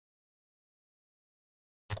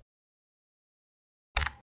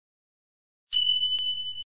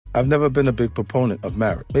I've never been a big proponent of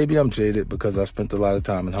marriage. Maybe I'm jaded because I spent a lot of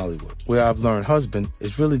time in Hollywood, where I've learned husband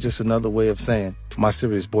is really just another way of saying my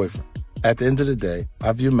serious boyfriend. At the end of the day,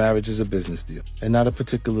 I view marriage as a business deal, and not a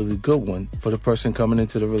particularly good one for the person coming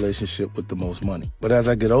into the relationship with the most money. But as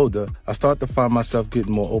I get older, I start to find myself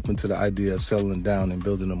getting more open to the idea of settling down and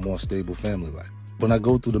building a more stable family life. When I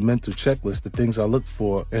go through the mental checklist, the things I look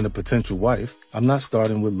for in a potential wife, I'm not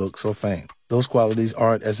starting with looks or fame. Those qualities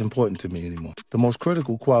aren't as important to me anymore. The most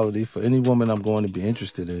critical quality for any woman I'm going to be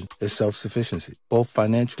interested in is self-sufficiency, both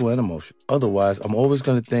financial and emotional. Otherwise, I'm always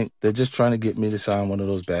going to think they're just trying to get me to sign one of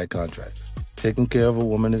those bad contracts. Taking care of a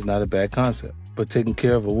woman is not a bad concept, but taking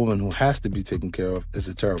care of a woman who has to be taken care of is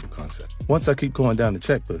a terrible concept. Once I keep going down the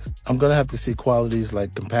checklist, I'm going to have to see qualities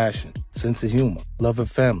like compassion, sense of humor, love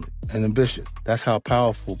of family, and ambition. That's how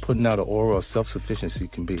powerful putting out an aura of self-sufficiency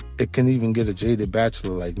can be. It can even get a jaded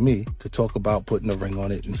bachelor like me to talk about putting a ring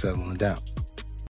on it and settling down.